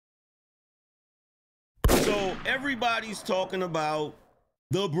So everybody's talking about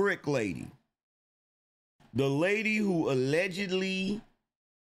the brick lady. The lady who allegedly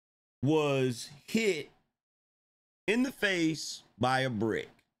was hit in the face by a brick,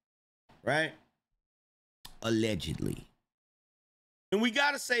 right? Allegedly. And we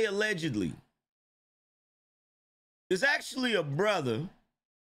got to say allegedly. There's actually a brother.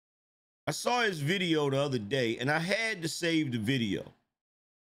 I saw his video the other day and I had to save the video.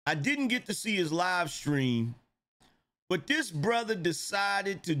 I didn't get to see his live stream, but this brother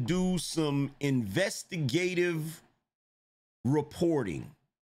decided to do some investigative reporting,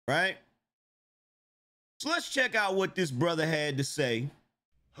 right? So let's check out what this brother had to say.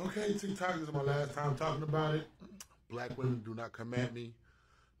 Okay, TikTok, this is my last time talking about it. Black women, do not come at me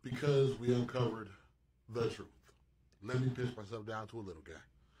because we uncovered the truth. Let me pitch myself down to a little guy.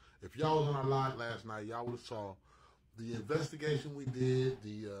 If y'all was on our live last night, y'all would have saw the investigation we did,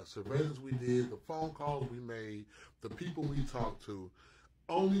 the surveillance we did, the phone calls we made, the people we talked to,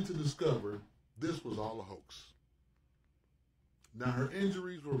 only to discover this was all a hoax. Now, her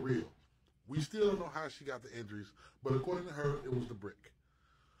injuries were real. We still don't know how she got the injuries, but according to her, it was the brick.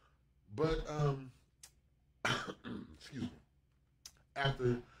 But, excuse me,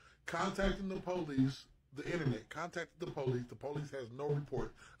 after contacting the police, the internet contacted the police has no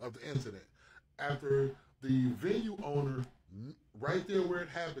report of the incident. After the venue owner, right there where it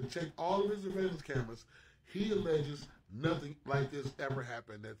happened, checked all of his surveillance cameras, he alleges nothing like this ever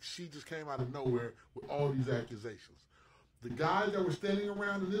happened, that she just came out of nowhere with all these accusations. The guys that were standing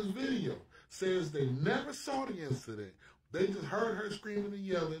around in this video says they never saw the incident. They just heard her screaming and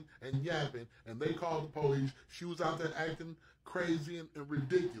yelling and yapping, and they called the police. She was out there acting crazy and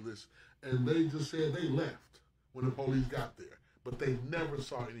ridiculous, and they just said they left when the police got there. But they never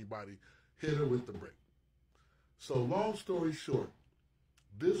saw anybody hit her with the brick. So long story short,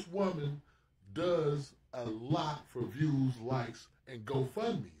 this woman does a lot for views, likes, and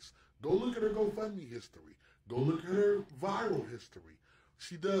GoFundMes. Go look at her GoFundMe history. Go look at her viral history.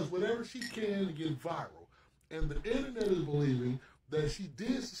 She does whatever she can to get viral. And the internet is believing that she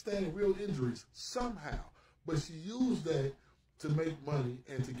did sustain real injuries somehow, but she used that to make money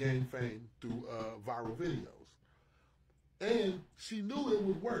and to gain fame through viral videos. And she knew it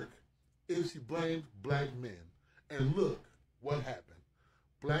would work if she blamed black men. And look what happened.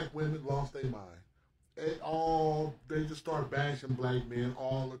 Black women lost their mind. They just start bashing black men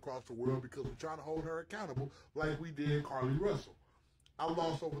all across the world because we're trying to hold her accountable like we did Carly Russell. I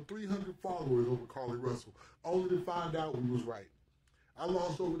lost over 300 followers over Carly Russell, only to find out we was right. I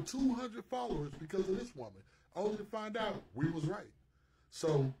lost over 200 followers because of this woman, only to find out we was right.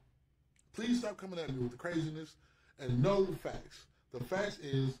 So please stop coming at me with the craziness and know the facts. The facts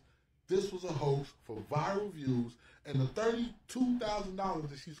is this was a hoax for viral views and the $32,000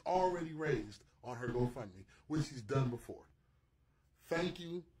 that she's already raised on her GoFundMe, which she's done before. Thank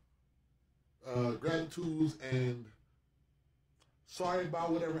you, gratitudes, and sorry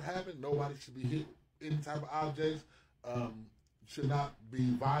about whatever happened. Nobody should be hit with any type of objects. Should not be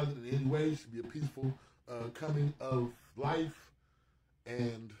violent in any way. Should be a peaceful coming of life.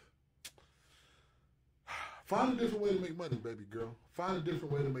 And find a different way to make money, baby girl. Find a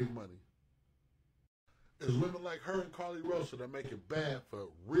different way to make money. It's women like her and Carly Russell that make it bad for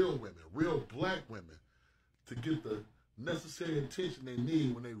real women, real black women, to get the necessary attention they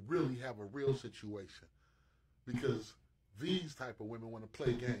need when they really have a real situation. Because these type of women want to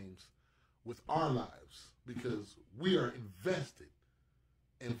play games with our lives because we are invested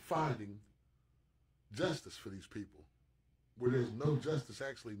in finding justice for these people where there's no justice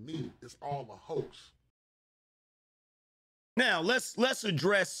actually needed. It's all a hoax. Now, let's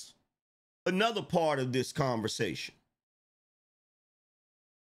address another part of this conversation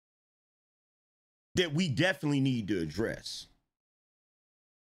that we definitely need to address.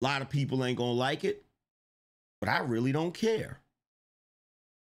 A lot of people ain't gonna like it, but I really don't care.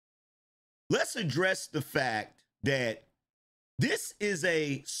 Let's address the fact that this is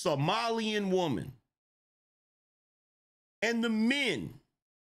a Somalian woman, and the men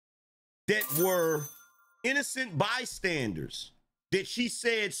that were innocent bystanders that she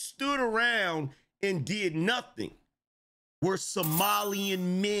said stood around and did nothing were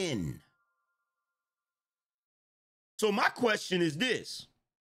Somalian men. So my question is this: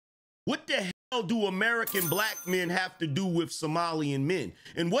 what the hell do American black men have to do with Somalian men?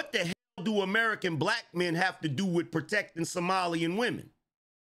 And what the hell do American black men have to do with protecting Somalian women?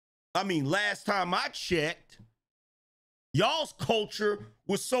 I mean, last time I checked, y'all's culture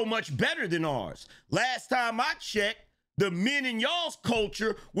was so much better than ours. Last time I checked, the men in y'all's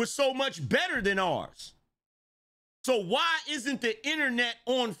culture were so much better than ours. So why isn't the internet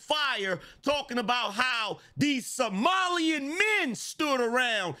on fire talking about how these Somalian men stood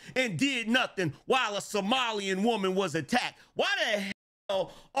around and did nothing while a Somalian woman was attacked? Why the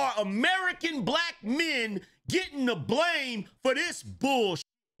hell are American black men getting the blame for this bullshit?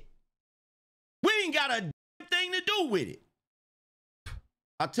 We ain't got a damn thing to do with it.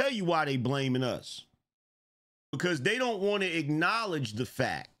 I'll tell you why they blaming us. Because they don't want to acknowledge the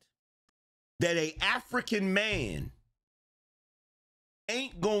fact that a African man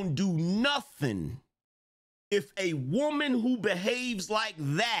ain't gonna do nothing if a woman who behaves like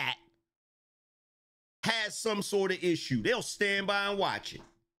that has some sort of issue. They'll stand by and watch it.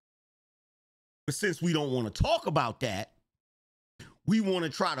 But since we don't want to talk about that, we want to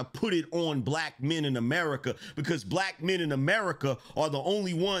try to put it on black men in America, because black men in America are the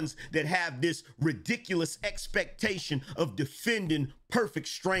only ones that have this ridiculous expectation of defending perfect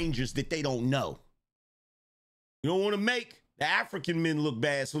strangers that they don't know. You don't want to make the African men look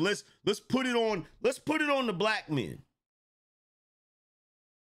bad, so let's put it on the black men.